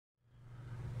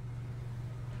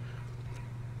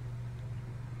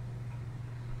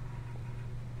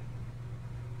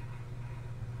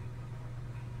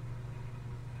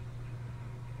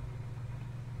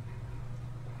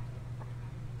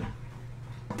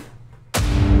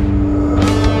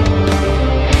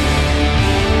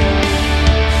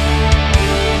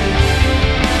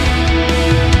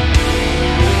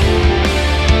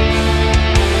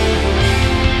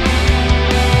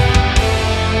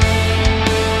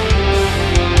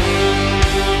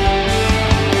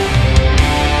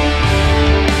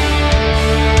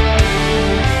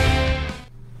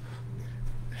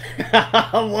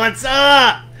What's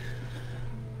up?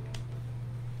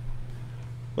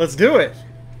 Let's do it.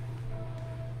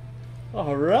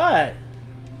 All right.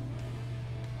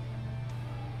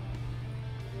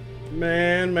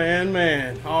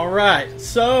 Man. All right.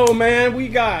 So, man, we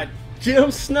got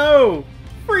Jim Snow.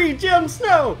 Free Jim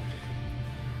Snow.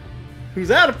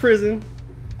 Who's out of prison.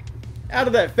 Out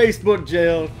of that Facebook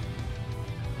jail.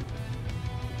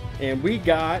 And we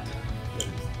got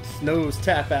Snow's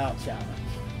Tap Out Challenge.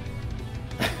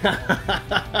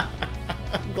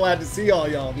 I'm glad to see all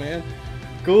y'all, man.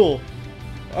 Cool.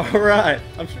 All right.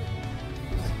 I'm sure.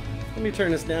 Let me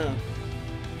turn this down.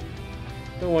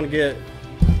 Don't want to get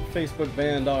Facebook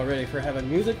banned already for having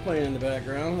music playing in the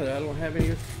background that I don't have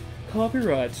any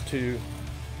copyrights to.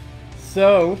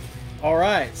 So, all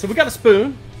right. So we got a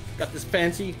spoon. Got this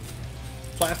fancy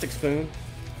plastic spoon.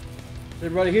 Is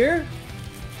everybody here?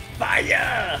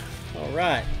 Fire! All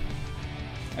right.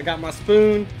 I got my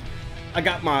spoon. I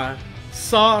got my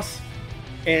sauce.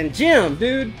 And Jim,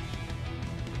 dude,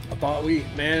 I thought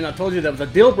I told you that was a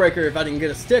deal breaker if I didn't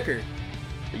get a sticker.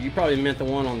 But you probably meant the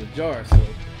one on the jar, so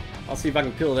I'll see if I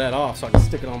can peel that off so I can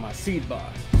stick it on my seed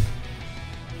box.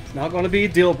 It's not going to be a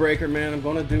deal breaker, man. I'm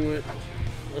going to do it.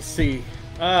 Let's see.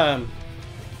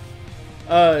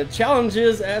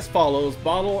 Challenges as follows.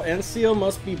 Bottle and seal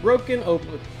must be broken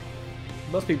open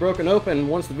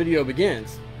once the video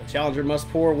begins. The challenger must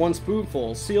pour 1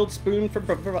 spoonful, sealed spoon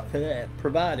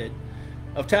provided,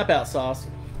 of tap out sauce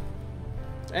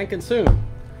and consume.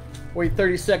 Wait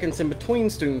 30 seconds in between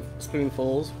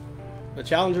spoonfuls. The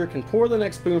challenger can pour the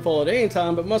next spoonful at any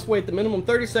time, but must wait the minimum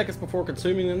 30 seconds before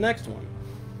consuming the next one.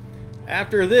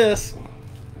 After this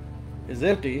is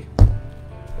empty,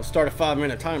 we'll start a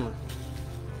 5-minute timer.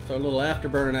 So a little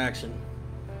afterburn action.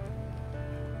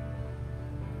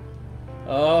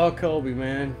 Oh, Kobe,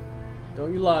 man.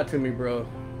 Don't you lie to me, bro.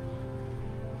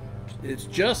 It's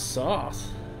just sauce.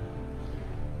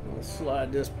 Let's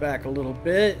slide this back a little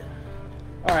bit.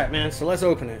 Alright, man, so let's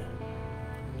open it.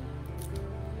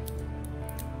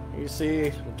 You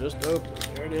see, just open.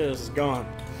 There it is, it's gone.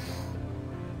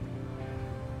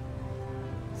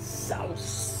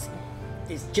 Sauce.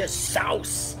 It's just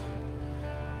sauce.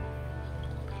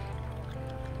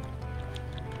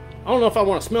 I don't know if I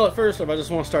want to smell it first or if I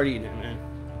just want to start eating it, man.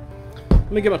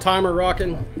 Let me get my timer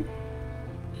rocking.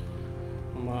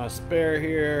 My spare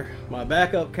here. My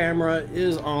backup camera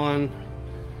is on.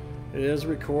 It is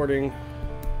recording.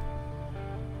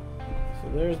 So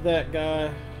there's that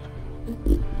guy.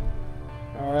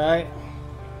 Alright.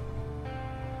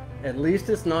 At least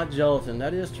it's not gelatin.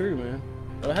 That is true, man.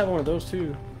 But I have one of those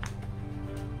too.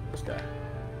 This guy.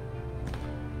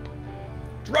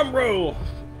 Drum roll!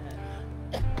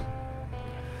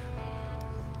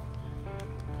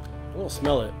 We'll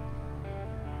smell it.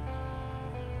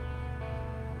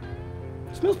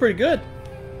 It smells pretty good.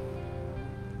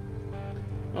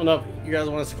 I don't know if you guys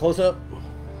want us to close up.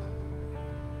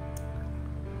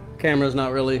 Camera's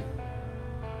not really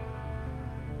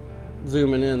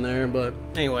zooming in there, but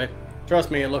anyway, trust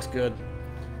me, it looks good.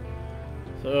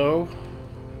 So,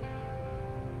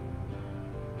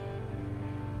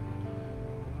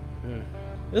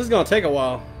 this is gonna take a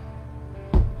while.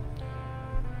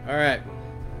 All right.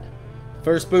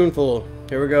 First spoonful.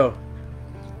 Here we go.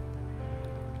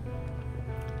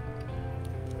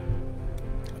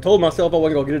 I told myself I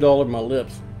wasn't going to get it all over my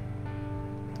lips.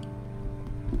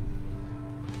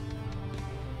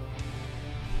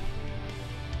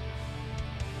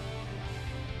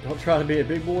 Don't try to be a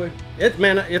big boy.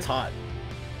 Man, it's hot.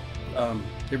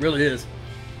 It really is.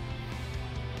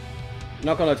 I'm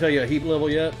not going to tell you a heat level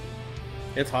yet.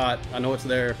 It's hot. I know it's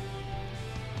there.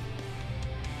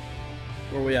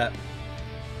 Where are we at?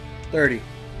 30.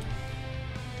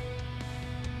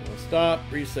 We'll stop,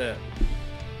 reset.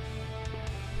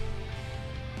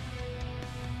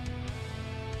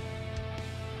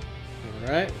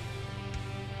 Alright.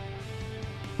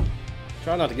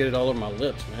 Try not to get it all over my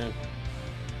lips, man.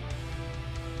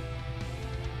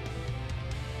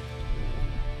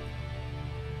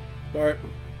 Start.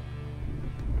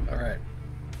 Alright.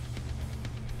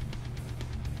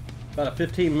 About a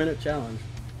 15-minute challenge.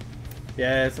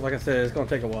 Yeah, it's like I said, it's gonna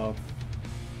take a while.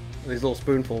 These little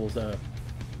spoonfuls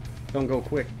don't go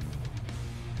quick.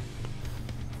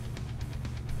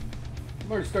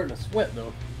 I'm already starting to sweat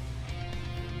though.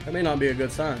 That may not be a good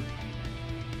sign.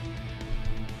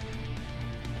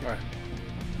 Alright.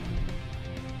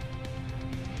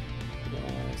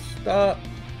 Stop.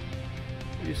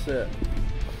 Reset.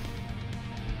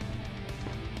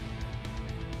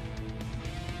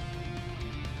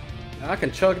 I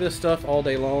can chug this stuff all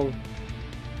day long.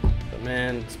 But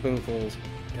man, spoonfuls.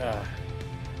 God.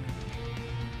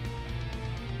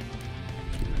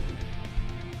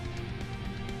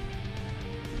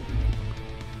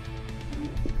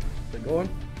 it going?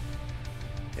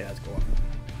 Yeah, it's going.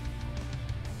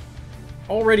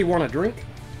 Already want a drink?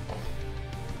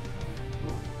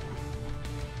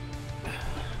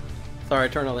 Sorry,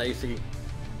 turn on the AC.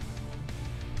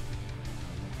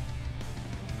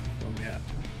 What we at?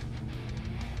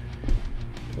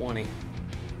 20.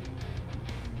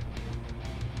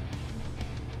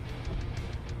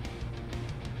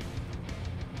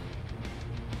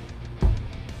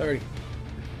 30.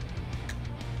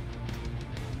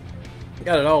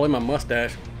 Got it all in my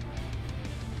mustache.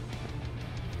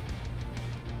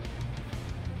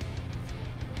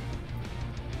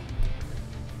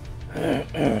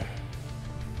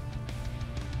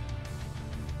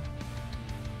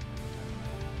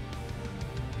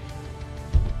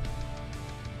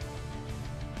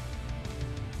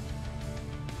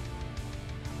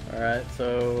 Alright,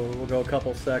 so we'll go a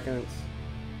couple seconds.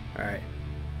 Alright.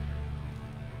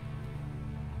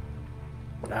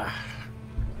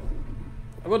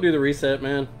 I'm gonna do the reset,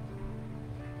 man.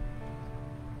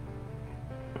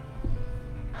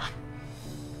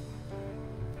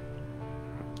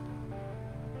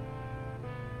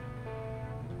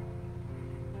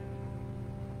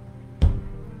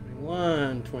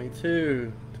 One,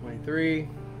 22, 23,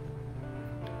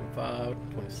 25,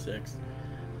 26.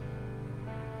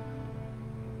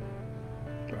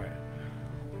 Right.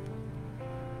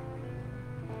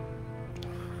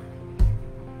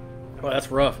 Oh,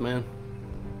 that's rough, man.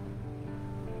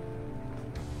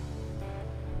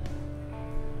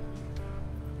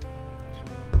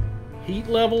 Heat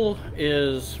level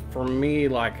is, for me,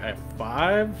 like a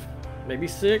 5, maybe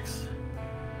 6.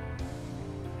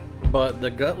 But the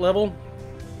gut level,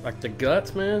 like the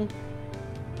guts, man,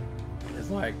 is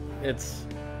like, it's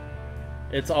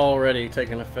already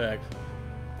taking effect.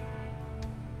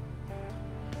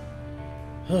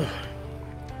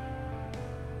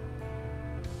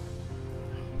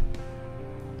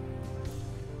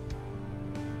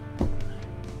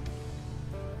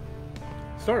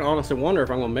 Starting to honestly wonder if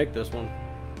I'm gonna make this one.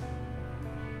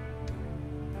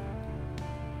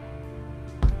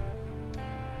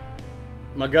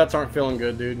 My guts aren't feeling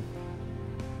good, dude.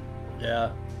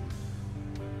 Yeah.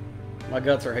 My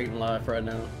guts are hating life right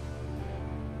now.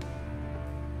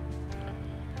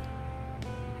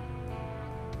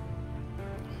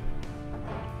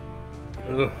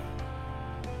 Ugh.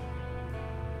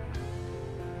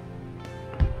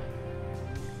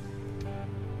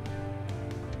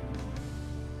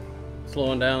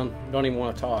 Slowing down. Don't even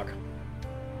want to talk.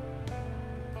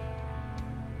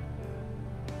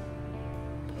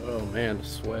 Oh man, the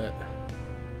sweat.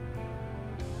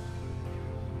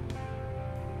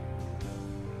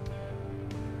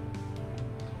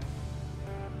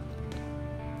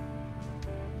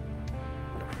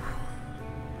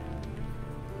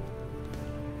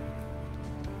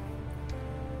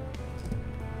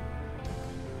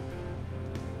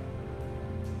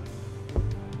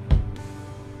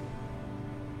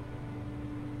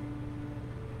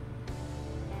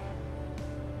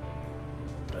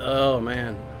 Oh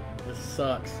man, this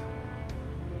sucks.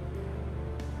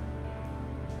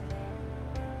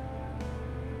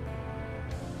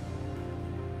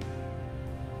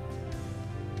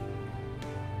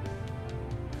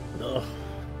 Ugh.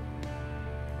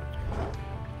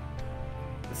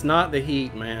 It's not the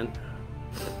heat, man.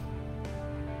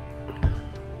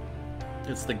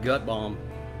 It's the gut bomb.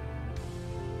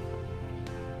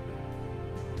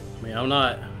 I mean, I'm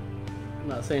not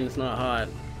saying it's not hot.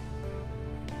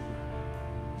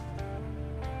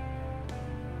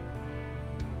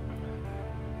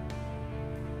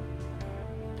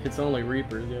 It's only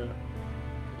Reapers, yeah.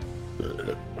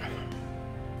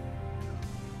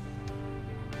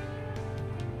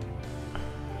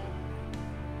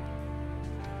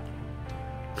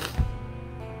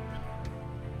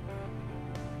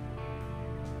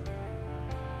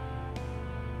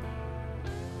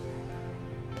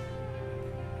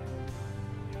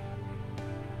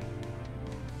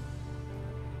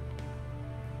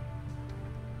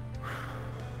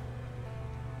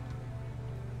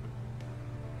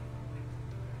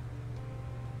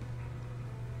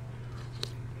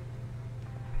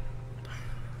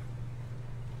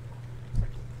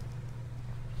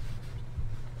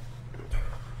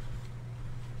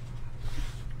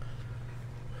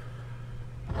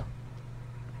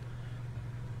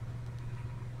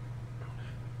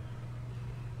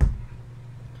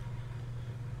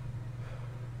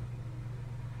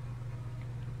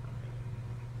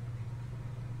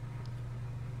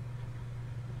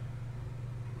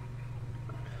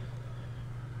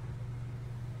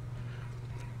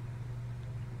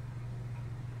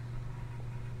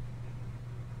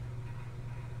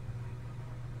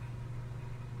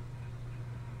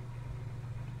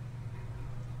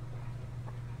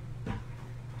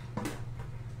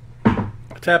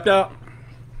 Tapped out.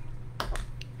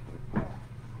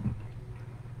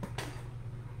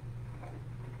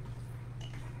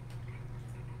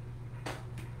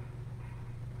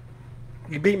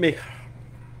 You beat me.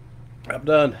 I'm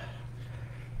done.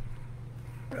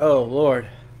 Oh, Lord.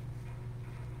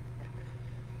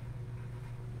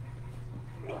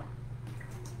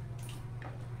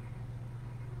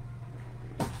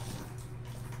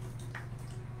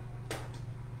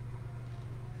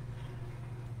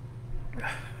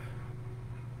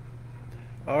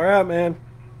 All right, man.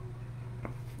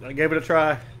 I gave it a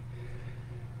try.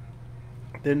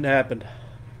 Didn't happen.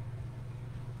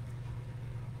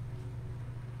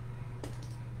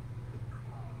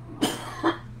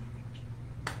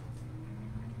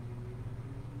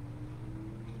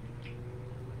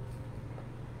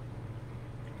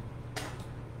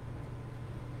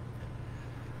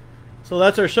 So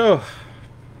that's our show.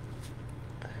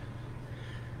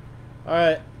 All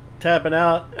right, tapping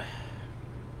out.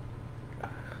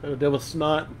 I'll deal with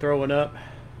snot and throwing up.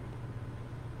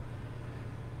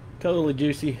 Totally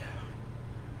juicy.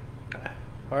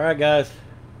 All right, guys.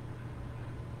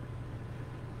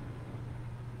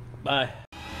 Bye.